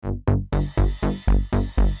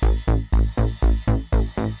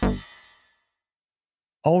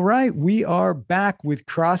All right, we are back with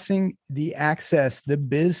Crossing the Access, the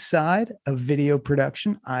biz side of video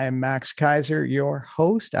production. I am Max Kaiser, your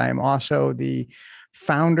host. I am also the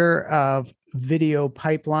founder of Video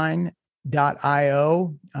Pipeline.io,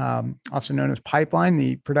 also known as Pipeline,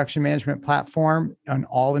 the production management platform, an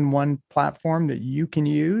all-in-one platform that you can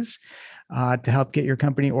use to help get your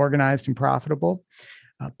company organized and profitable.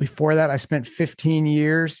 Before that, I spent 15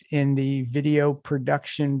 years in the video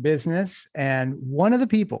production business. And one of the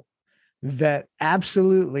people that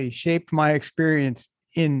absolutely shaped my experience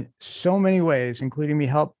in so many ways, including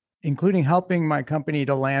helping my company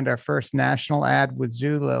to land our first national ad with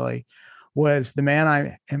Zulily, was the man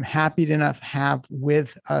I am happy enough to have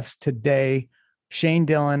with us today, Shane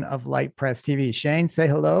Dillon of Light Press TV. Shane, say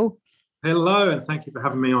hello. Hello, and thank you for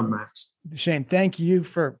having me on, Max. Shane, thank you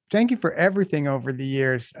for everything over the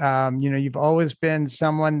years. You've always been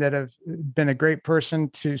someone that have been a great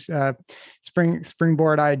person to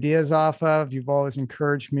springboard ideas off of. You've always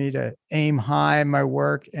encouraged me to aim high in my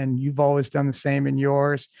work, and you've always done the same in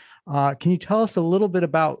yours. Can you tell us a little bit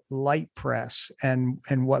about Light Press and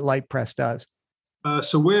what Light Press does?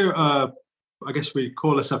 So we're, I guess we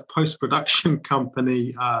call us a post-production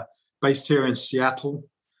company based here in Seattle.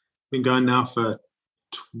 Been going now for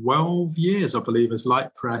 12 years, I believe, as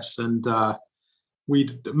Light Press, and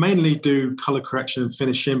we mainly do color correction and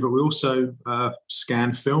finishing, but we also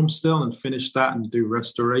scan film still and finish that and do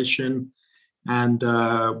restoration and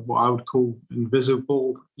what I would call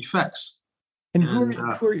invisible effects. And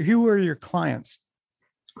who are your clients?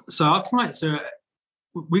 So our clients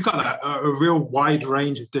we've got a real wide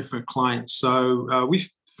range of different clients. So we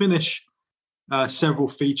finish several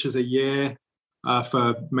features a year.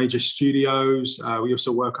 For major studios. We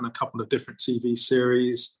also work on a couple of different TV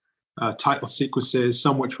series, title sequences,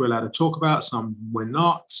 some which we're allowed to talk about, some we're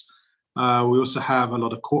not. We also have a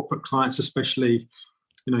lot of corporate clients, especially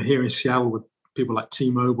here in Seattle with people like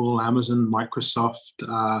T-Mobile, Amazon,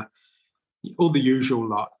 Microsoft, all the usual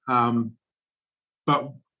lot.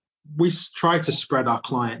 But we try to spread our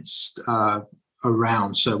clients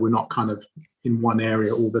around, so we're not kind of in one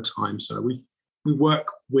area all the time. So we work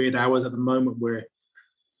weird hours at the moment. We're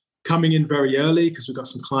coming in very early because we've got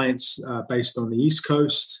some clients based on the East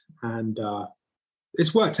Coast, and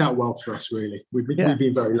it's worked out well for us, really. We've been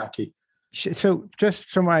very lucky. So just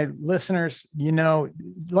so my listeners,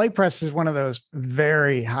 Light Press is one of those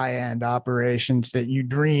very high-end operations that you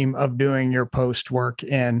dream of doing your post work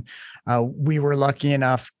in. We were lucky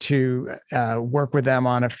enough to work with them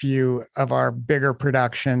on a few of our bigger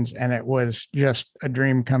productions, and it was just a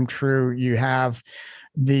dream come true. You have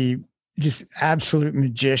the just absolute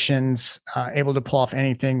magicians able to pull off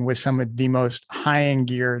anything with some of the most high-end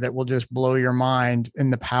gear that will just blow your mind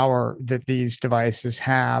in the power that these devices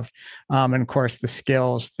have. And of course, the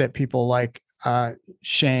skills that people like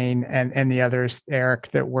Shane and the others, Eric,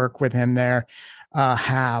 that work with him there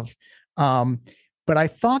have. But I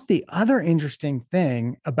thought the other interesting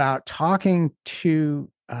thing about talking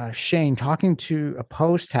to Shane, talking to a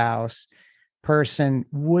post house person,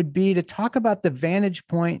 would be to talk about the vantage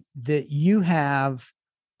point that you have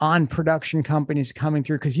on production companies coming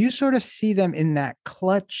through, because you sort of see them in that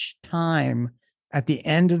clutch time at the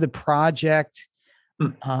end of the project.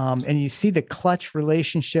 And you see the clutch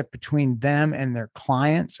relationship between them and their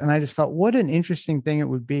clients. And I just thought, what an interesting thing it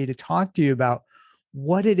would be to talk to you about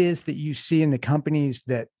what it is that you see in the companies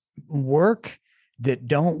that work, that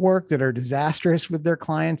don't work, that are disastrous with their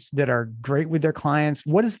clients, that are great with their clients.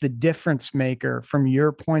 What is the difference maker from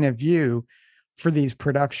your point of view for these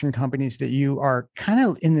production companies that you are kind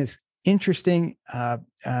of in this interesting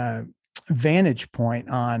vantage point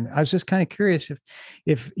on? I was just kind of curious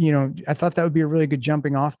if I thought that would be a really good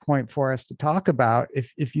jumping off point for us to talk about.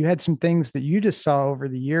 If you had some things that you just saw over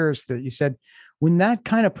the years that you said, when that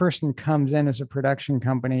kind of person comes in as a production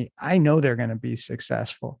company, I know they're going to be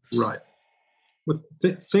successful. Right. Well,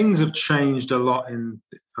 things have changed a lot in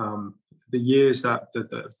the years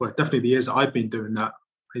definitely the years that I've been doing that.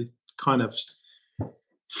 I kind of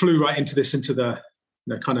flew right into the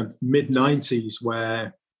kind of mid-90s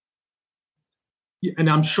where, and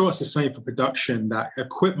I'm sure it's the same for production, that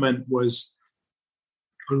equipment was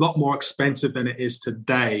a lot more expensive than it is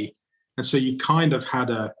today. And so you kind of had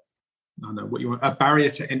a barrier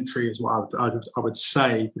to entry is what I would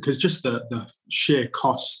say, because just the sheer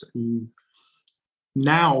cost.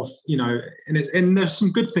 Now, and there's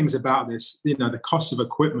some good things about this. The cost of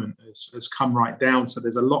equipment has come right down. So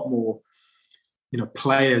there's a lot more,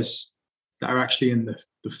 players that are actually in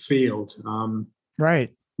the field.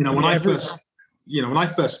 Right. When I first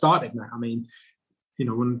started that,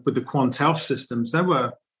 with the Quantel systems, they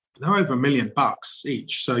were over $1 million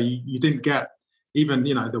each. So you didn't get even,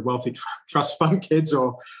 the wealthy trust fund kids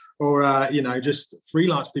or just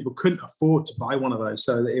freelance people couldn't afford to buy one of those.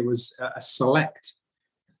 So it was a select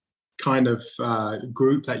kind of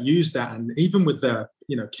group that used that. And even with the,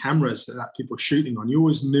 cameras that people were shooting on, you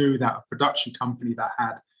always knew that a production company that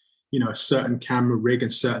had, a certain camera rig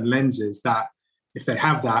and certain lenses, that if they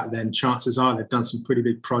have that, then chances are they've done some pretty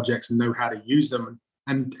big projects and know how to use them.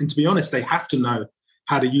 And to be honest, they have to know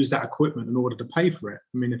how to use that equipment in order to pay for it.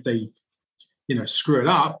 I mean, if they, screw it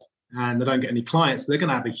up and they don't get any clients, they're going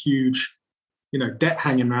to have a huge, debt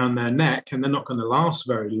hanging around their neck, and they're not going to last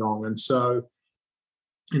very long. And so,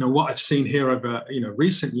 what I've seen here over,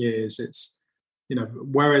 recent years, it's,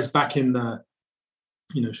 whereas back in the,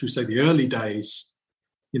 should we say the early days,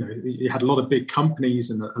 you had a lot of big companies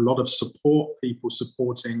and a lot of people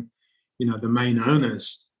supporting, the main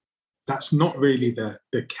owners. That's not really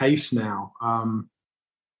the case now.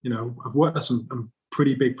 I've worked on some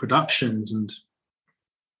pretty big productions, and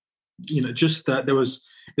just that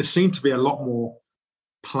there seemed to be a lot more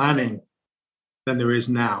planning than there is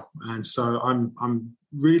now. And so I'm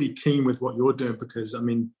really keen with what you're doing, because I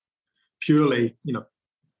mean, purely,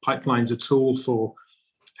 pipeline's a tool for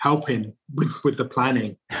helping with the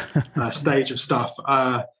planning stage of stuff.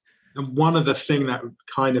 And one of the things that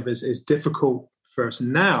kind of is difficult for us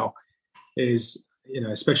now is,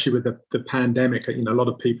 especially with the pandemic, a lot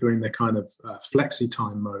of people are in their kind of flexi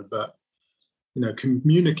time mode, but,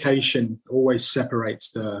 communication always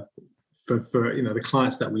separates for the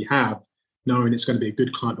clients that we have, knowing it's going to be a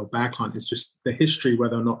good client or bad client. It's just the history,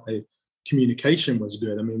 whether or not the communication was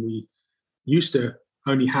good. I mean, we used to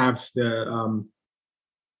only have the,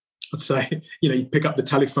 let's say, you pick up the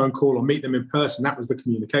telephone call or meet them in person. That was the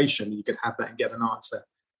communication. You could have that and get an answer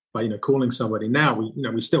by, calling somebody. Now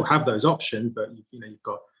we still have those options, but you've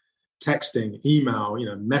got texting, email,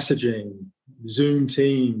 messaging, Zoom,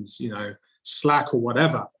 Teams, Slack or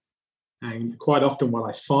whatever. And quite often what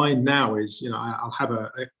I find now is, I'll have a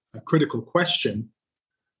critical question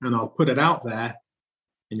and I'll put it out there,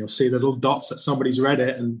 and you'll see the little dots that somebody's read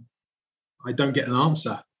it and I don't get an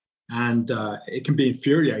answer. And it can be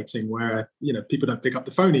infuriating where, people don't pick up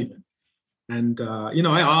the phone even. And,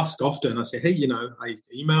 I ask often, I say, hey, I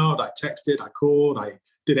emailed, I texted, I called, I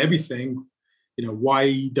did everything,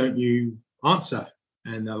 why don't you answer?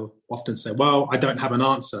 And they'll often say, well, I don't have an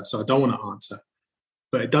answer, so I don't want to answer.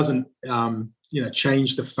 But it doesn't,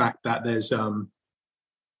 change the fact that there's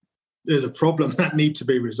a problem that needs to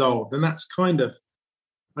be resolved. And that's kind of,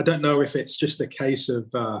 I don't know if it's just a case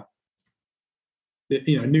of,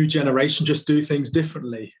 new generation just do things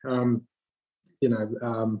differently.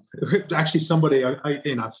 Actually somebody,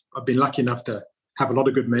 I've been lucky enough to have a lot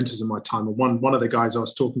of good mentors in my time. And one of the guys I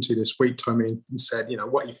was talking to this week told me and said,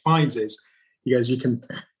 what he finds is, he goes, you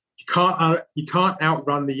can't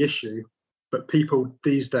outrun the issue, but people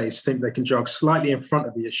these days think they can jog slightly in front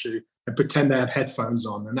of the issue and pretend they have headphones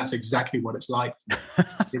on. And that's exactly what it's like.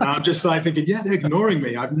 I'm just like thinking, yeah, they're ignoring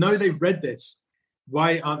me. I know they've read this.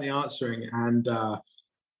 Why aren't they answering? And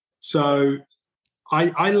so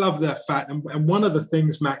I love that fact. And one of the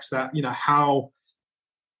things, Max, that, how,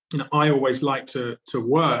 I always like to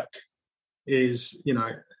work is,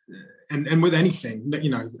 and with anything,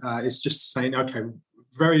 it's just saying, okay,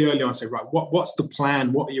 very early on, say, right, what's the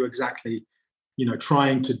plan? What are you exactly,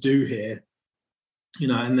 trying to do here?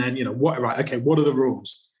 And then, what are the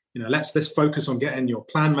rules? Let's focus on getting your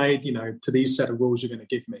plan made, to these set of rules you're going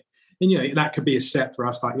to give me. And, that could be a set for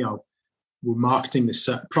us, like, we're marketing this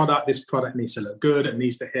certain product. This product needs to look good. It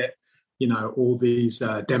needs to hit, all these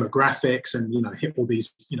demographics and, hit all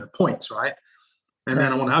these, points, right? And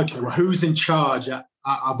then I want to, okay, well, who's in charge of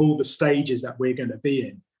all the stages that we're going to be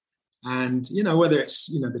in? And, whether it's,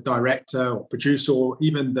 the director or producer or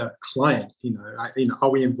even the client, are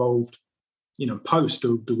we involved, post,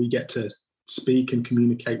 or do we get to speak and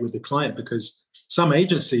communicate with the client? Because some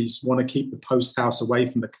agencies want to keep the post house away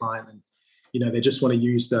from the client, and, they just want to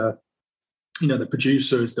use the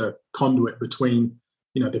producer as the conduit between,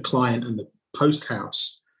 the client and the post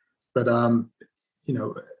house. But,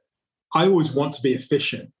 I always want to be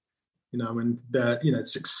efficient, and the,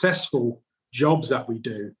 successful jobs that we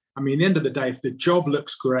do. I mean, at the end of the day, if the job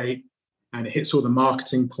looks great and it hits all the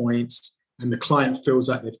marketing points and the client feels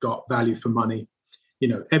like they've got value for money,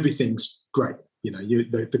 everything's great.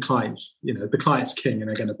 The client's king and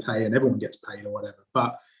they're going to pay and everyone gets paid or whatever.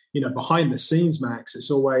 But, behind the scenes, Max,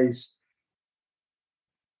 it's always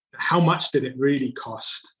how much did it really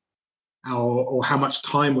cost, or how much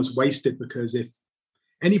time was wasted? Because if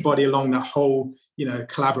anybody along that whole,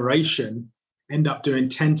 collaboration end up doing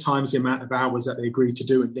 10 times the amount of hours that they agreed to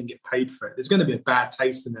do and didn't get paid for it, there's going to be a bad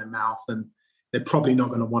taste in their mouth, and they're probably not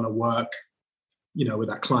going to want to work, with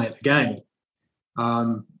that client again.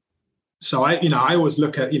 So I always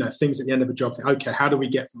look at, things at the end of a job, think, okay, how do we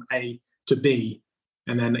get from A to B?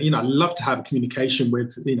 And then, I love to have a communication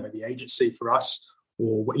with, the agency for us,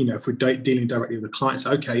 or, if we're dealing directly with the clients,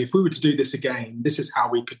 okay, if we were to do this again, this is how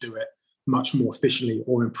we could do it much more efficiently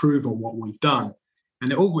or improve on what we've done.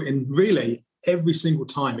 And really every single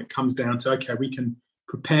time it comes down to, okay, we can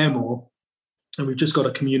prepare more and we've just got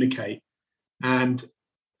to communicate. And,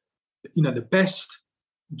 the best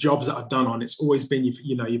jobs that I've done on, it's always been,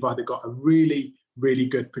 you've either got a really, really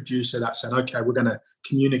good producer that said, okay, we're going to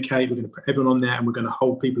communicate, we're going to put everyone on there, and we're going to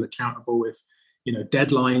hold people accountable if,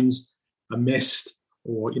 deadlines are missed,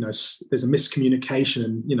 or, there's a miscommunication,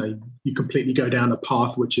 and, you completely go down a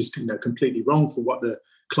path which is, completely wrong for what the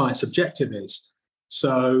client's objective is.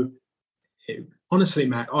 So honestly,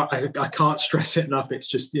 Matt, I can't stress it enough. It's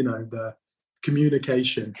just, the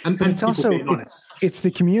communication and it's also being honest. It's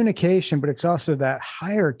the communication, but it's also that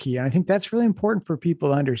hierarchy. And I think that's really important for people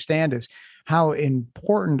to understand, is how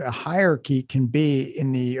important a hierarchy can be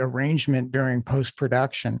in the arrangement during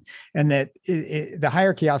post-production. And that the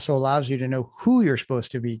hierarchy also allows you to know who you're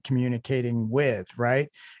supposed to be communicating with, right?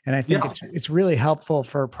 And I think it's really helpful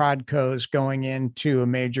for prodcos going into a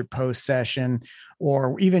major post session,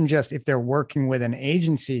 or even just if they're working with an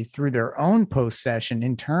agency through their own post session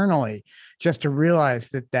internally, just to realize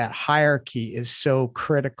that hierarchy is so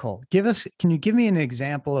critical. Can you give me an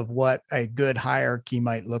example of what a good hierarchy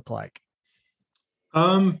might look like?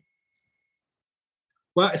 Well,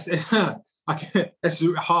 it's hard. I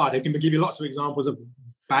can give you lots of examples of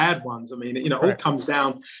bad ones. I mean, it all comes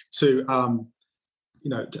down to,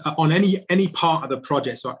 on any part of the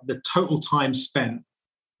project, so the total time spent,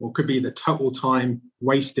 or could be the total time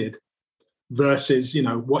wasted, versus,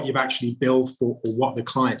 what you've actually billed for, or what the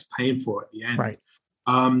client's paying for at the end. Right.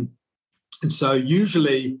 And so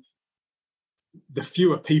usually the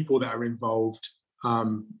fewer people that are involved,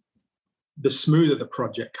 the smoother the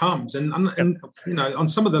project comes. And on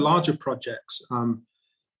some of the larger projects, I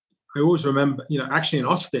always remember, actually in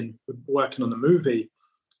Austin, working on the movie,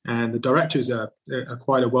 and the director is a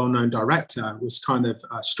quite a well-known director, was kind of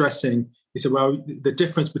stressing. He said, well, the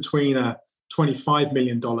difference between a $25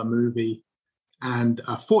 million movie and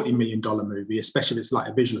a $40 million movie, especially if it's like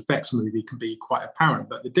a visual effects movie, can be quite apparent.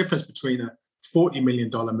 But the difference between a $40 million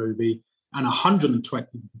movie and a $120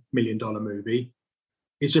 million movie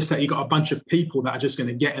is just that you've got a bunch of people that are just going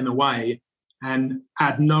to get in the way and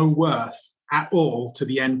add no worth at all to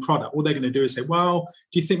the end product. All they're going to do is say, well,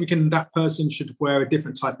 do you think that person should wear a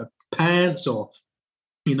different type of pants? Or,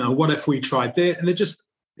 what if we tried this? And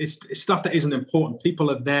it's stuff that isn't important. People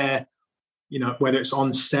are there, whether it's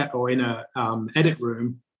on set or in a edit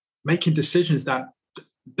room, making decisions that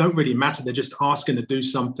don't really matter. They're just asking to do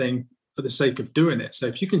something for the sake of doing it. So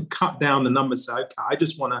if you can cut down the numbers, say, okay, I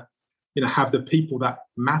just want to, have the people that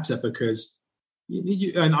matter, because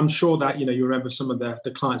and I'm sure that, you remember some of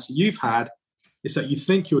the clients that you've had, is that you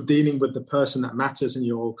think you're dealing with the person that matters, and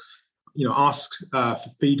you'll, ask for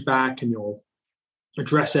feedback, and you'll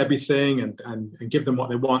address everything and give them what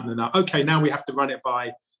they want. And they're like, okay, now we have to run it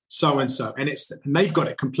by so-and-so. And they've got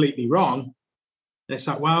it completely wrong. And it's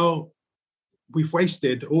like, well, we've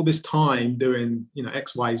wasted all this time doing,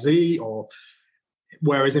 X, Y, Z, or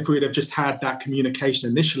whereas if we would have just had that communication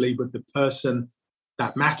initially with the person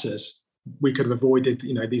that matters, we could have avoided,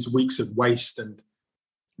 these weeks of waste and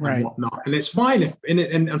whatnot. And it's fine if,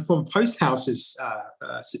 and from Post House's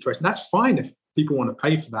situation, that's fine if people want to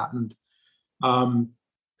pay for that. And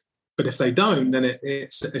but if they don't, then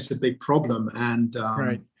it's a big problem. And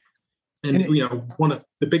one of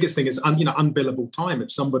the biggest thing is unbillable time.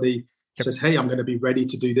 If somebody says, hey, I'm going to be ready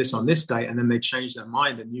to do this on this date, and then they change their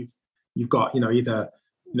mind, and you've got, either,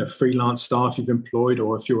 freelance staff you've employed,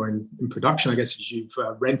 or if you're in production, I guess, you've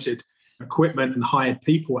rented equipment and hired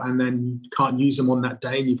people, and then you can't use them on that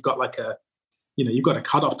day. And you've got you've got a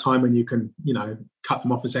cutoff time when you can, cut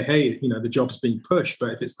them off and say, hey, the job's being pushed.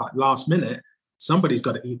 But if it's like last minute, somebody's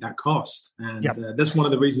got to eat that cost. And that's one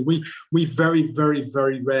of the reasons we very, very,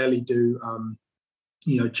 very rarely do,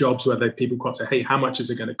 jobs where people come up and say, hey, how much is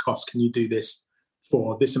it going to cost? Can you do this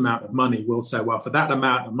for this amount of money? We'll say, well, for that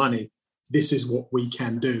amount of money, this is what we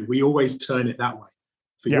can do. We always turn it that way.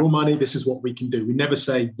 For your money, this is what we can do. We never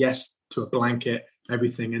say yes to a blanket,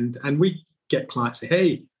 everything. And we get clients say,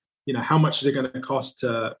 hey, how much is it going to cost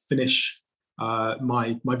to finish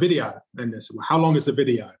my video? And they say, well, how long is the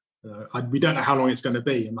video? We don't know how long it's going to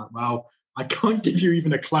be. I'm like, well, I can't give you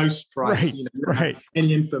even a close price. You don't have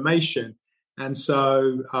any information. And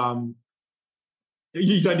so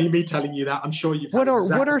You don't need me telling you that. I'm sure you've What had are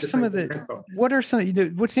exactly what are the some same of the info. what are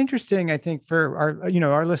some, what's interesting, I think, for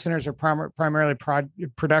our listeners are primarily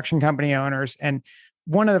production company owners, and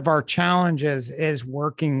one of our challenges is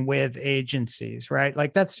working with agencies, right?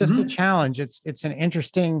 Like that's just a challenge. It's an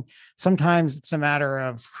interesting, sometimes it's a matter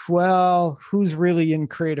of, well, who's really in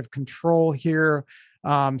creative control here?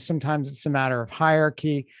 Sometimes it's a matter of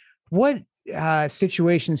hierarchy. What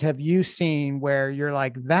situations have you seen where you're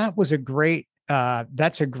like, that's a great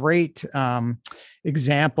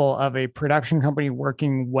example of a production company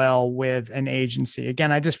working well with an agency?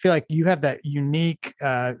 Again, I just feel like you have that unique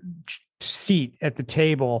seat at the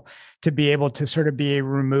table to be able to sort of be a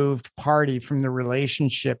removed party from the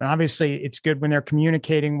relationship. And obviously it's good when they're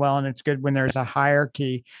communicating well, and it's good when there's a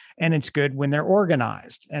hierarchy, and it's good when they're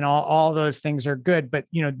organized, and all those things are good. But,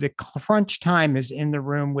 the crunch time is in the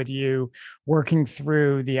room with you, working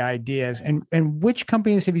through the ideas. And which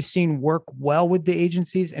companies have you seen work well with the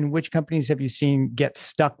agencies, and which companies have you seen get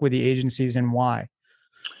stuck with the agencies, and why?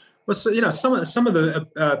 Well, so, some of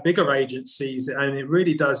the bigger agencies, and it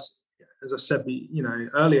really does, as I said,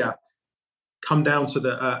 earlier, come down to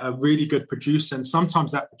a really good producer, and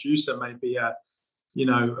sometimes that producer may be a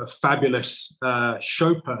fabulous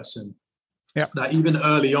show person. Yeah. That even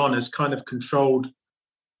early on has kind of controlled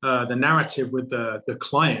the narrative with the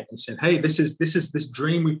client and said, "Hey, this is this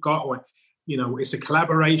dream we've got, or it's a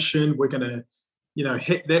collaboration. We're gonna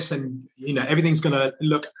hit this, and everything's gonna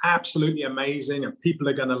look absolutely amazing, and people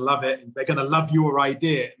are gonna love it, and they're gonna love your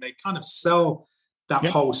idea." And they kind of sell that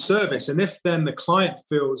whole service. And if then the client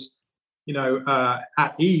feels,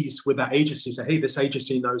 at ease with that agency, say, "Hey, this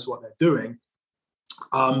agency knows what they're doing,"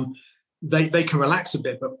 they can relax a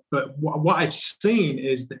bit. But what I've seen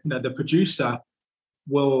is that the producer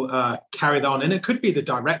will carry that on, and it could be the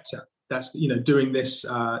director that's doing this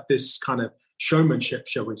this kind of showmanship,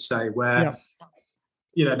 shall we say, where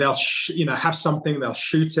they'll have something, they'll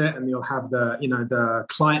shoot it, and you'll have the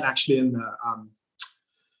client actually in the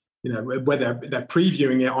where they're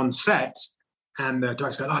previewing it on set, and the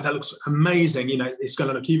director's going, "Oh, that looks amazing. It's going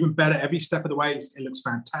to look even better every step of the way. It looks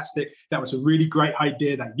fantastic. That was a really great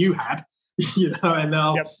idea that you had," and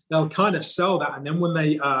they'll kind of sell that. And then when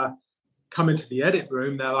they come into the edit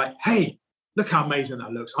room, they're like, "Hey, look how amazing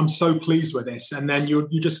that looks. I'm so pleased with this." And then you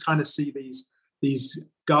just kind of see these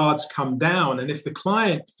guards come down. And if the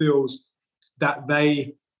client feels that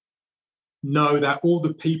they know that all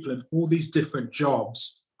the people in all these different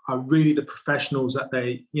jobs are really the professionals that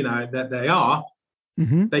they are,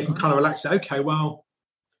 they can kind of relax. Say, okay, well,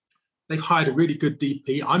 they've hired a really good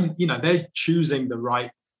DP. They're choosing the right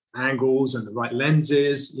angles and the right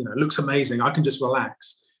lenses. It looks amazing. I can just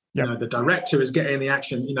relax. The director is getting the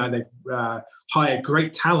action. They've hired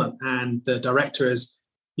great talent, and the director is,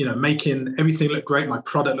 making everything look great. My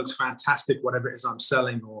product looks fantastic, whatever it is I'm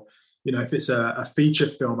selling. Or, if it's a feature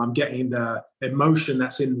film, I'm getting the emotion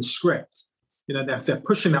that's in the script. They're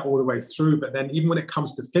pushing that all the way through. But then even when it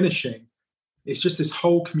comes to finishing, it's just this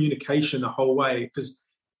whole communication the whole way. Because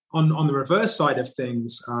on the reverse side of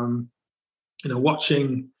things,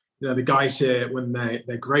 watching, the guys here when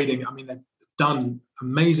they're grading, I mean, they've done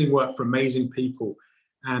amazing work for amazing people.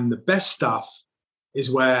 And the best stuff is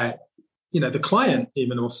where, the client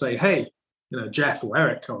even will say, "Hey, Jeff or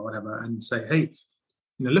Eric or whatever," and say, "Hey,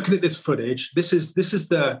 looking at this footage, this is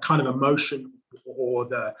the kind of emotion or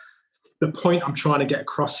the point I'm trying to get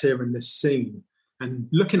across here in this scene. And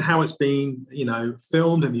looking how it's being,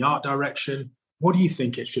 filmed and the art direction, what do you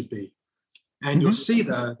think it should be?" And you'll see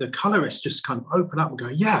the colorists just kind of open up and go,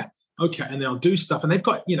 "Yeah, okay." And they'll do stuff. And they've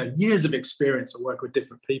got, years of experience at work with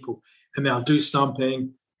different people. And they'll do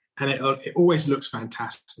something, and it always looks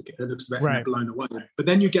fantastic. It looks better, blown away. But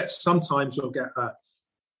then sometimes you'll get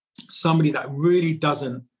somebody that really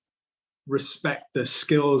doesn't respect the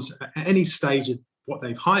skills at any stage of what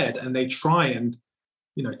they've hired, and they try and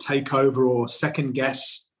take over or second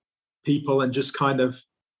guess people, and just kind of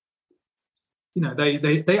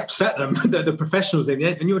they upset them, the professionals in the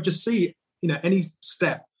end. And you'll just see any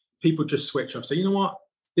step people just switch off. So you know what,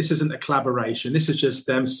 this isn't a collaboration, this is just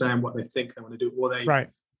them saying what they think they want to do, or they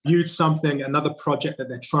viewed something, another project that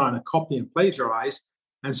they're trying to copy and plagiarize.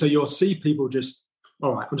 And so you'll see people just,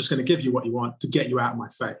 "All right, I'm just going to give you what you want to get you out of my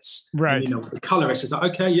face." Right. And, the colorist is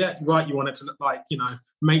like, "Okay, yeah, right. You want it to look like,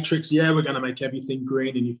 Matrix. Yeah, we're going to make everything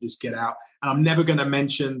green, and you can just get out. And I'm never going to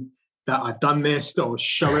mention that I've done this or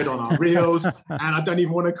show it on our reels. And I don't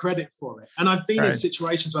even want a credit for it." And I've been in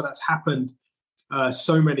situations where that's happened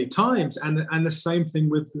so many times. And the same thing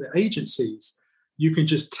with the agencies. You can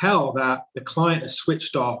just tell that the client is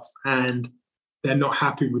switched off, and they're not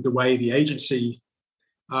happy with the way the agency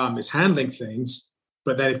is handling things.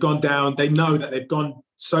 but they've gone down. They know that they've gone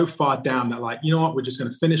so far down that, like, you know what, we're just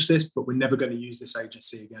going to finish this, but we're never going to use this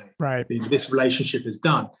agency again. Right. This relationship is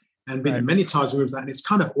done. And been in many times rooms that, and it's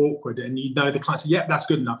kind of awkward. And you know, the client says, yeah, that's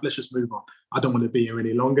good enough. Let's just move on. I don't want to be here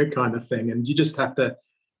any longer, kind of thing. And you just have to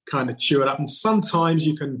kind of chew it up. And sometimes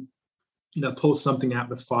you can, you know, pull something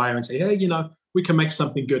out of the fire and say, hey, you know, we can make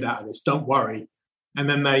something good out of this. Don't worry. And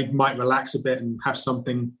then they might relax a bit and have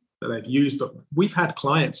something that they've used. But we've had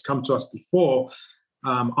clients come to us before,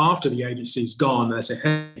 after the agency's gone, and they say,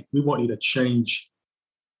 hey, we want you to change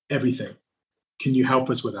everything. Can you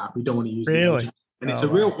help us with that? We don't want to use the agency. And it's a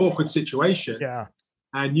real awkward situation. Yeah.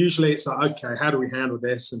 And usually it's like, okay, how do we handle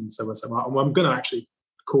this? And so well, I'm going to actually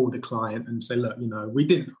call the client and say, look, you know, we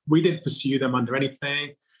didn't pursue them under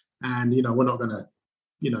anything. And, you know, we're not going to,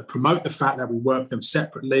 you know, promote the fact that we work them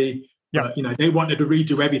separately. Yeah. But, you know, they wanted to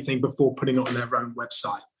redo everything before putting it on their own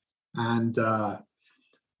website. And I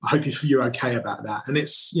hope you're okay about that. And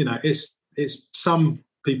it's, you know, it's some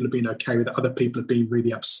people have been okay with it. Other people have been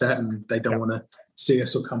really upset and they don't want to see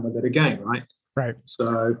us or come with it again. Right. Right.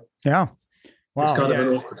 So, yeah. Wow, it's kind of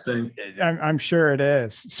an awkward thing. I'm sure it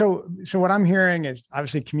is. So what I'm hearing is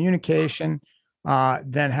obviously communication,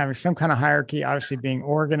 then having some kind of hierarchy, obviously being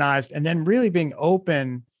organized, and then really being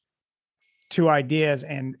open to ideas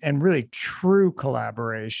and really true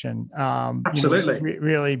collaboration. Absolutely. You know,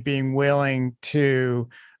 really being willing to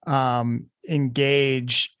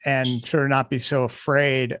engage and sort of not be so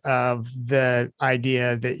afraid of the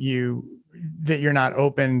idea that you're not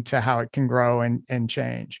open to how it can grow and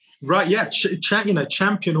change. Right. Yeah. You know,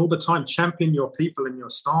 champion all the time, champion your people and your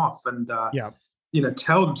staff, and, you know,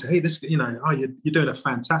 tell them, say, hey, this, you know, oh, you're doing a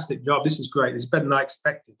fantastic job. This is great. It's better than I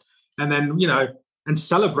expected. And then, you know, and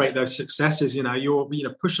celebrate those successes. You know,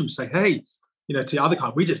 push them, say, hey, you know, to the other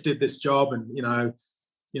client, we just did this job, and, you know,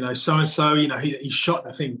 so-and-so, you know, he shot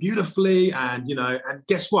the thing beautifully. And, you know, and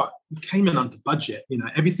guess what? We came in under budget. You know,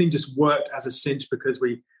 everything just worked as a cinch because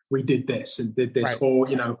we did this and did this, right. Or,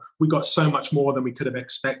 you know, we got so much more than we could have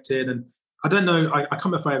expected. And I don't know, I can't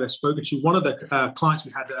remember if I ever spoken to you. One of the clients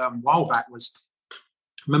we had a while back was,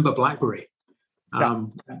 remember BlackBerry?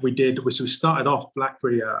 We started off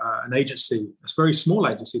BlackBerry, an agency, a very small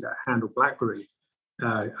agency that handled BlackBerry,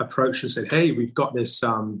 approached and said, hey, we've got this,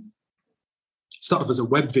 started off as a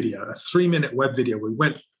web video, a 3-minute web video. We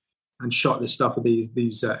went and shot this stuff with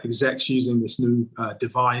these execs using this new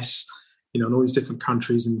device, you know, in all these different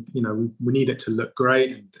countries. And, you know, we need it to look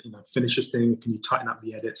great and, you know, finish this thing. Can you tighten up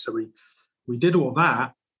the edit? So we did all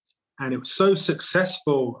that. And it was so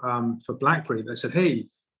successful for BlackBerry. They said, hey,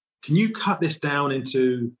 can you cut this down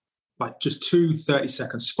into like just 2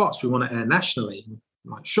 30-second spots we want to air nationally?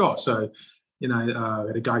 I'm like, sure. So, you know, we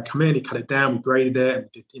had a guy come in, he cut it down, we graded it,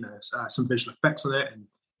 and did, you know, some visual effects on it. And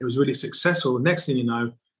it was really successful. The next thing you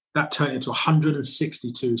know, that turned into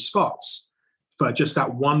 162 spots for just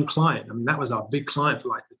that one client. I mean, that was our big client for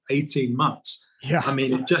like 18 months. Yeah. I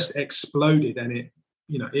mean, it just exploded, and it,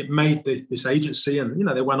 you know, it made this agency, and, you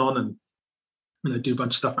know, they went on and, you know, do a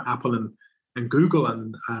bunch of stuff at Apple and Google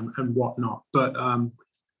and whatnot. But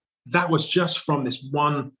that was just from this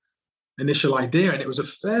one initial idea, and it was a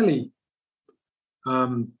fairly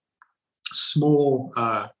small,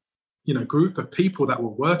 you know, group of people that were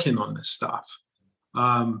working on this stuff.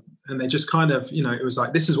 And they just kind of, you know, it was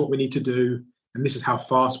like, this is what we need to do, and this is how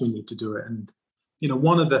fast we need to do it. And, you know,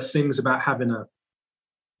 one of the things about having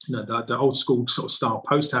you know, the old school sort of style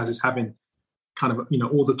post house is having kind of, you know,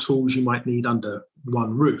 all the tools you might need under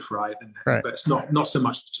one roof, right? But it's not so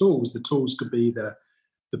much the tools. The tools could be the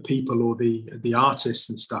people or the artists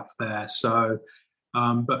and stuff there. So,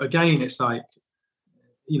 but again, it's like,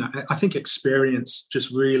 you know, I think experience just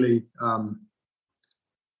really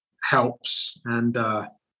helps, and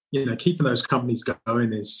you know, keeping those companies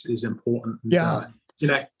going is important. And, you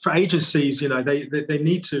know, for agencies, you know, they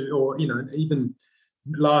need to, or, you know, even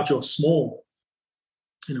large or small,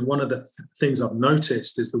 you know, one of the things I've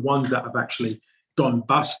noticed is the ones that have actually gone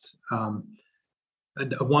bust, and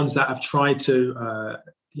the ones that have tried to,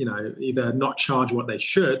 you know, either not charge what they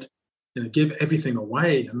should, you know, give everything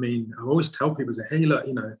away. I mean, I always tell people, say, hey, look,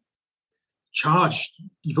 you know, charge.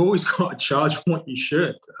 You've always got to charge what you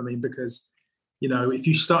should. I mean, because, you know, if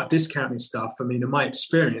you start discounting stuff, I mean, in my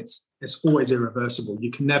experience, it's always irreversible.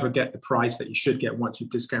 You can never get the price that you should get once you've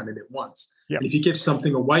discounted it once. Yep. And if you give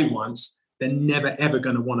something away once, they're never, ever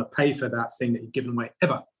going to want to pay for that thing that you've given away,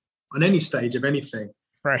 ever, on any stage of anything.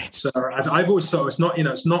 Right. So I've always thought it's not, you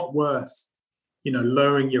know, it's not worth, you know,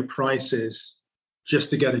 lowering your prices just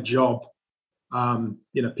to get a job. You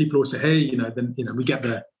know, people always say, hey, you know, then, you know,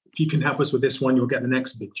 if you can help us with this one, you'll get the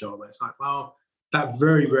next big job. And it's like, well, that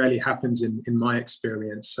very rarely happens in my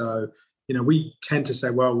experience. So, we tend to say,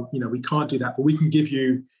 well, we can't do that, but we can give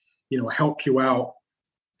you, help you out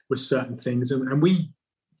with certain things. And we,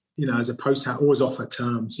 as opposed to always offer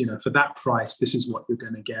terms, for that price, this is what you're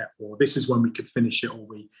going to get, or this is when we could finish it, or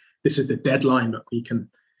this is the deadline that we can,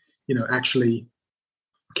 actually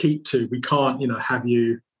keep to. We can't, have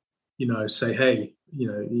you, say, hey,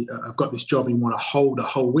 I've got this job and you want to hold a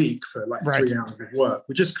whole week for like 3 hours of work.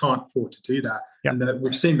 We just can't afford to do that. Yep. And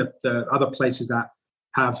we've seen that the other places that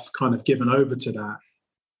have kind of given over to that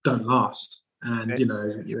don't last. And,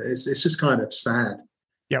 it's just kind of sad.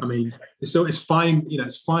 Yep. I mean, it's fine,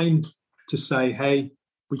 it's fine to say, hey,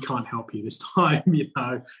 we can't help you this time,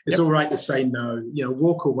 it's all right to say no,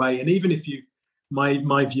 walk away. And even if you,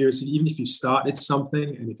 my view is, even if you started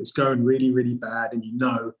something and if it's going really, really bad and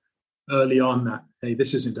early on that, hey,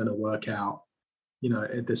 this isn't going to work out,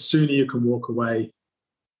 the sooner you can walk away,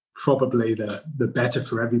 probably the better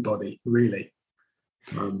for everybody, really.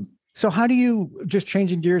 So how do you, just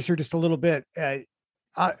changing gears here just a little bit,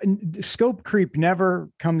 scope creep never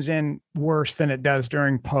comes in worse than it does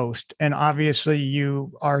during post. And obviously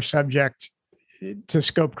you are subject to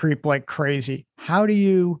scope creep like crazy. How do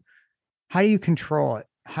you control it?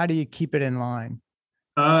 How do you keep it in line?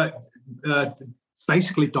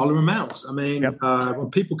 Basically dollar amounts. I mean,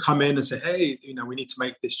 when people come in and say, hey, we need to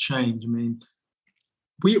make this change. I mean,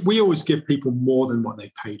 we always give people more than what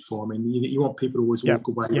they paid for. I mean, you want people to always walk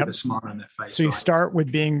away with a smile on their face. So you start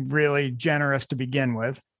with being really generous to begin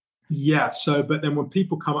with. Yeah. So, but then when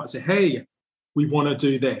people come up and say, hey, we want to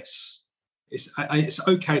do this, it's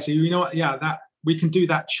okay. So, that we can do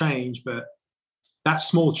that change, but that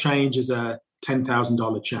small change is a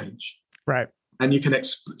 $10,000 change. Right. And you can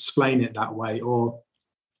explain it that way. Or,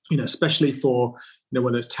 especially for,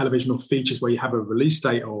 whether it's television or features where you have a release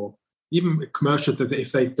date, or even commercial,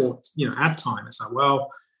 if they bought, ad time, it's like,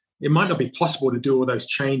 well, it might not be possible to do all those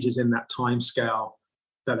changes in that time scale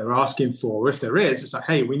that they're asking for. Or if there is, it's like,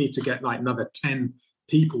 hey, we need to get like another 10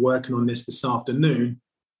 people working on this afternoon,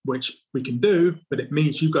 which we can do, but it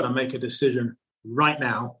means you've got to make a decision right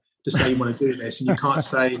now to say you want to do this. And you can't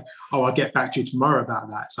say, oh, I'll get back to you tomorrow about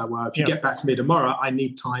that. So, well, if you get back to me tomorrow, I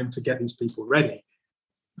need time to get these people ready.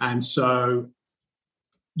 And so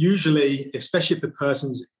usually, especially if the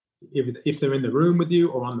person's, if they're in the room with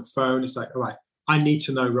you or on the phone, it's like, all right, I need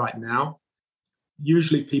to know right now.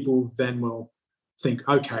 Usually people then will think,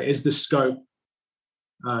 okay, is the scope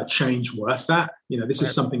change worth that? This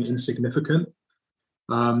is something insignificant.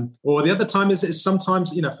 Or the other time is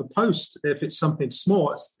sometimes, for post, if it's something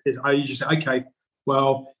small, I usually say, okay,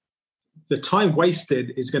 well, the time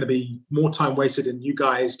wasted is going to be more time wasted in you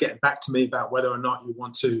guys getting back to me about whether or not you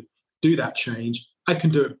want to do that change. I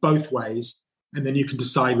can do it both ways. And then you can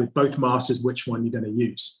decide with both masters which one you're going to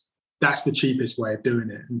use. That's the cheapest way of doing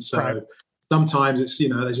it. And so sometimes it's,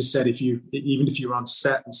 as I said, even if you're on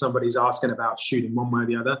set and somebody's asking about shooting one way or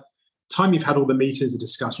the other, time you've had all the meetings, the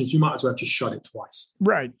discussions, you might as well just shot it twice.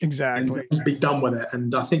 Right, exactly. And be done with it.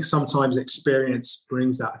 And I think sometimes experience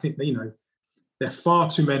brings that. I think, there are far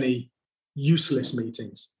too many useless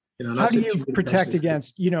meetings. How do you protect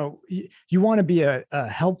against, you want to be a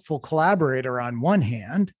helpful collaborator on one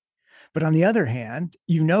hand, but on the other hand,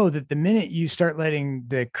 that the minute you start letting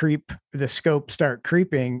the scope start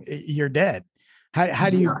creeping, you're dead. How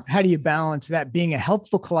do you balance that, being a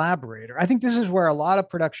helpful collaborator? I think this is where a lot of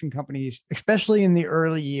production companies, especially in the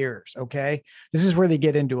early years, this is where they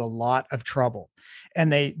get into a lot of trouble,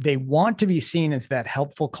 and they want to be seen as that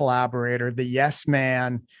helpful collaborator, the yes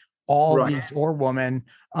man, these or woman.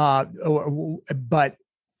 But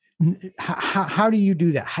how do you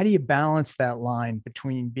do that? How do you balance that line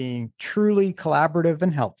between being truly collaborative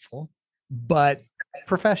and helpful, but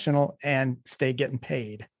professional and stay getting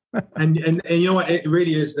paid? and you know what, it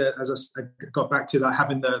really is that, as I got back to that,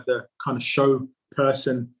 having the kind of show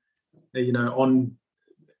person, on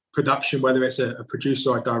production, whether it's a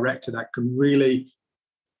producer or a director that can really,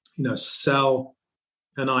 sell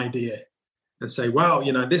an idea and say, well,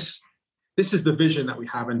 this is the vision that we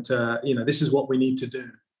have, and this is what we need to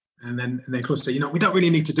do. And then of course say, we don't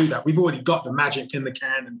really need to do that. We've already got the magic in the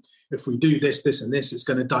can. And if we do this, this, and this, it's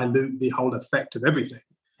going to dilute the whole effect of everything.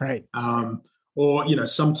 Right. Or,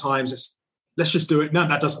 sometimes let's just do it. No,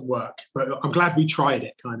 that doesn't work. But I'm glad we tried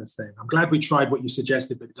it, kind of thing. I'm glad we tried what you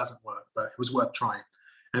suggested, but it doesn't work. But it was worth trying.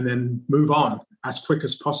 And then move on as quick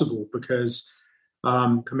as possible, because,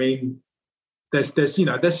 there's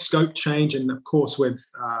scope change. And of course, with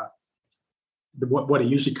what it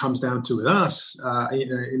usually comes down to with us,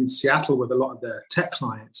 in Seattle with a lot of the tech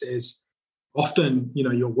clients is often,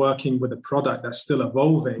 you're working with a product that's still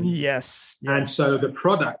evolving. Yes. And so the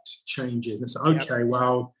product changes. And it's okay,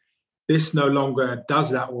 well, this no longer does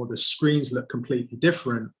that, or the screens look completely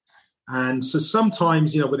different. And so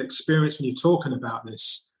sometimes, with experience, when you're talking about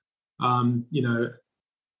this,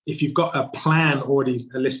 if you've got a plan already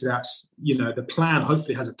listed out, the plan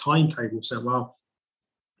hopefully has a timetable saying, well,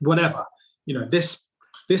 whatever,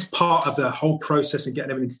 this part of the whole process and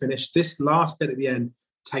getting everything finished, this last bit at the end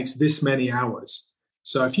takes this many hours.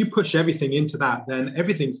 So if you push everything into that, then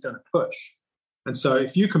everything's going to push. And so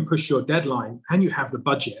if you can push your deadline and you have the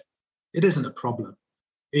budget, it isn't a problem,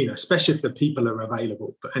 especially if the people are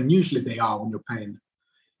available. And usually they are when you're paying,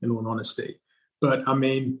 in all honesty. But I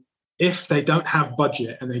mean, if they don't have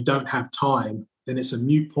budget and they don't have time, then it's a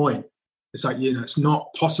moot point. It's like, it's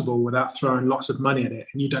not possible without throwing lots of money at it,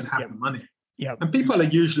 and you don't have the money. Yeah. And people are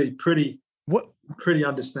usually pretty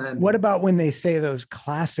understanding. What about when they say those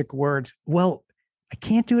classic words? Well, I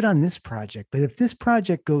can't do it on this project, but if this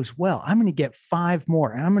project goes well, I'm going to get 5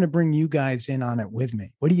 more, and I'm going to bring you guys in on it with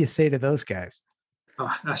me. What do you say to those guys?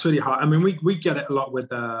 Oh, that's really hard. I mean, we get it a lot with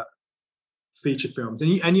feature films,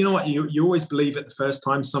 and you know what? You always believe it the first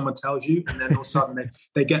time someone tells you, and then all of a sudden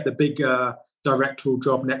they get the big directorial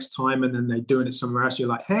job next time, and then they're doing it somewhere else. You're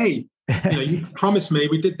like, hey, you promised me,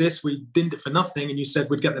 we did this, we did it for nothing, and you said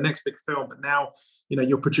we'd get the next big film, but now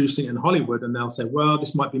you're producing it in Hollywood. And they'll say, well,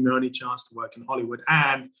 this might be my only chance to work in Hollywood,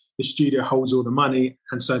 and the studio holds all the money,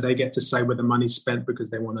 and so they get to say where the money's spent because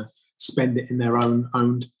they want to spend it in their owned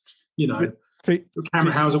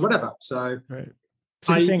camera house or whatever. So, right.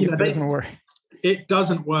 So you're saying it doesn't work. It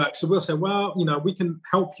doesn't work. So we'll say, well, we can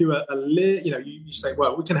help you a little. You say,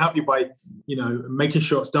 well, we can help you by, making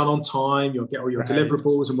sure it's done on time. You'll get all your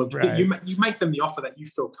deliverables, and you make them the offer that you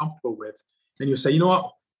feel comfortable with, and you'll say, you know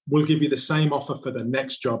what, we'll give you the same offer for the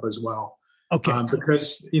next job as well. Okay.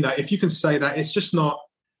 Because if you can say that, it's just not.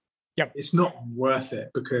 Yep. It's not worth it,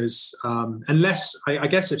 because unless I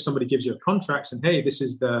guess if somebody gives you a contract and, hey, this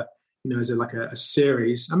is the is it like a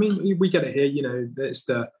series? I mean, we get it here.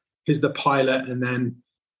 Here's the pilot, and then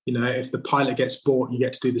if the pilot gets bought, you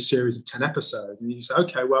get to do the series of 10 episodes, and you say,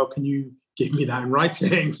 okay, well, can you give me that in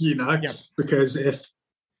writing? Yep. Because if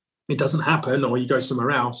it doesn't happen, or you go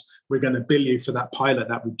somewhere else, we're going to bill you for that pilot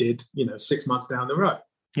that we did 6 months down the road.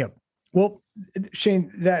 Yep. Well,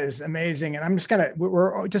 Shane, that is amazing. And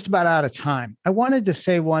we're just about out of time. I wanted to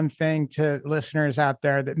say one thing to listeners out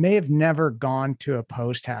there that may have never gone to a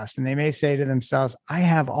post house, and they may say to themselves, I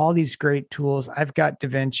have all these great tools. I've got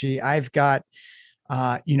DaVinci. I've got,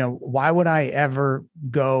 why would I ever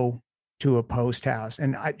go to a post house?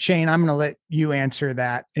 And Shane, I'm going to let you answer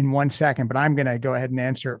that in 1 second, but I'm going to go ahead and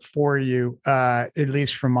answer it for you, at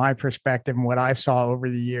least from my perspective and what I saw over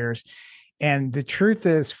the years. And the truth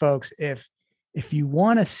is, folks, if you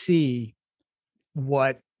want to see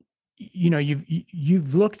what,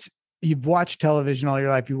 you've watched television all your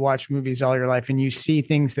life, you've watched movies all your life, and you see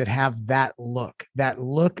things that have that look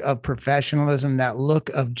of professionalism, that look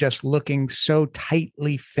of just looking so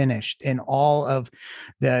tightly finished, and all of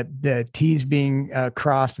the T's being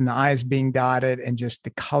crossed and the I's being dotted, and just the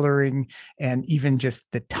coloring, and even just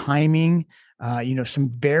the timing, some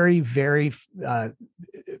very, very,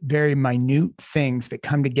 very minute things that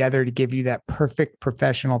come together to give you that perfect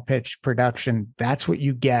professional pitch production. That's what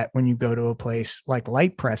you get when you go to a place like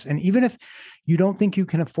Light Press. And even if you don't think you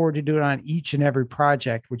can afford to do it on each and every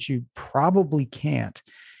project, which you probably can't,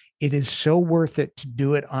 it is so worth it to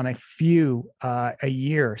do it on a few a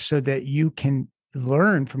year, so that you can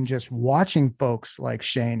learn from just watching folks like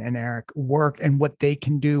Shane and Eric work and what they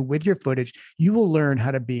can do with your footage. You will learn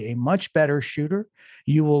how to be a much better shooter.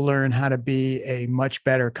 You will learn how to be a much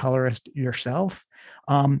better colorist yourself.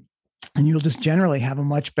 And you'll just generally have a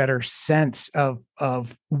much better sense of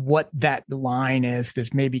what that line is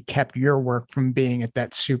that's maybe kept your work from being at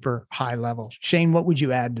that super high level. Shane, what would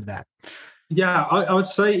you add to that? Yeah, I would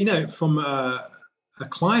say, from a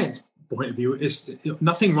client's point of view, it's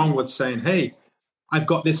nothing wrong with saying, hey, I've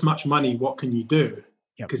got this much money, what can you do?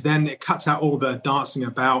 Because then it cuts out all the dancing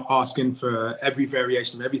about, asking for every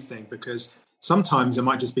variation of everything, because sometimes it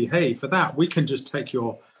might just be, hey, for that, we can just take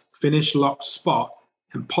your finished locked spot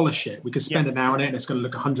and polish it. We can spend an hour on it, and it's going to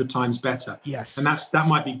look 100 times better. Yes. And that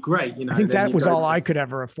might be great. I think that was all I could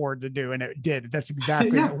ever afford to do. And it did. That's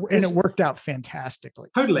exactly, and it worked out fantastically.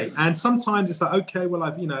 Totally. And sometimes it's like, okay, well,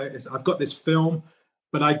 I've got this film,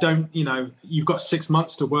 but I don't, you've got 6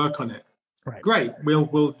 months to work on it. Right. Great.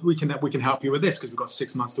 We can help you with this because we've got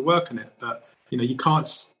 6 months to work on it. But you can't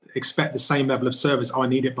expect the same level of service. Oh, I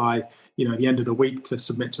need it by the end of the week to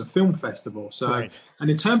submit to a film festival. So, And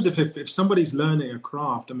in terms of if somebody's learning a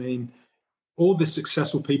craft, I mean, all the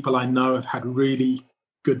successful people I know have had really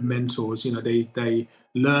good mentors. They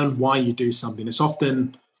learn why you do something. It's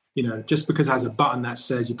often just because it has a button that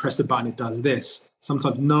says you press the button, it does this.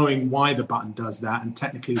 Sometimes knowing why the button does that and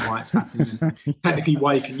technically why it's happening and technically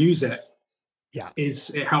why you can use it,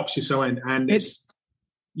 it helps you so end. And it's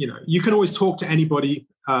you can always talk to anybody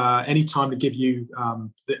anytime to give you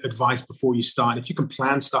the advice before you start. If you can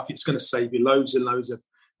plan stuff, it's going to save you loads and loads of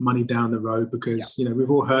money down the road, because we've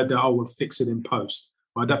all heard that, we'll fix it in post.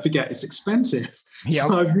 Well, don't forget, it's expensive.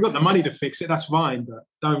 So if you've got the money to fix it, that's fine, but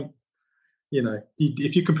don't,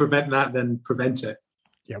 if you can prevent that, then prevent it.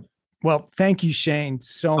 Yep. Well, thank you, Shane,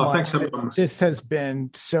 so much. Thanks so much. This has been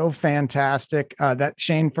so fantastic. That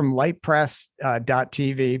Shane from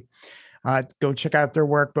lightpress.tv. Go check out their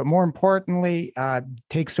work, but more importantly,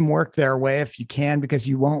 take some work their way if you can, because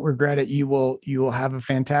you won't regret it. You will have a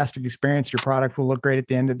fantastic experience. Your product will look great at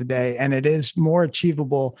the end of the day, and it is more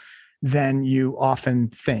achievable than you often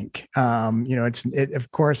think.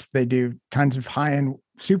 Of course, they do tons of high-end,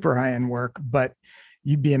 super high-end work, but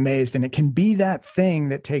you'd be amazed. And it can be that thing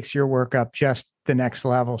that takes your work up just the next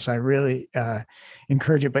level. So I really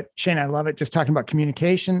encourage it. But Shane, I love it. Just talking about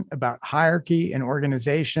communication, about hierarchy and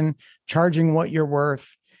organization, charging what you're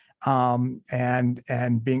worth,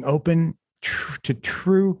 and being open to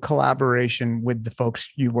true collaboration with the folks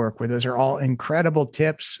you work with. Those are all incredible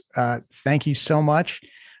tips. Thank you so much.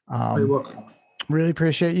 You're welcome. Really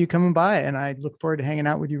appreciate you coming by, and I look forward to hanging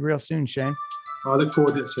out with you real soon, Shane. I look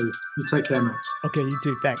forward to it too. You take care, Max. Okay, you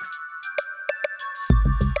too. Thanks.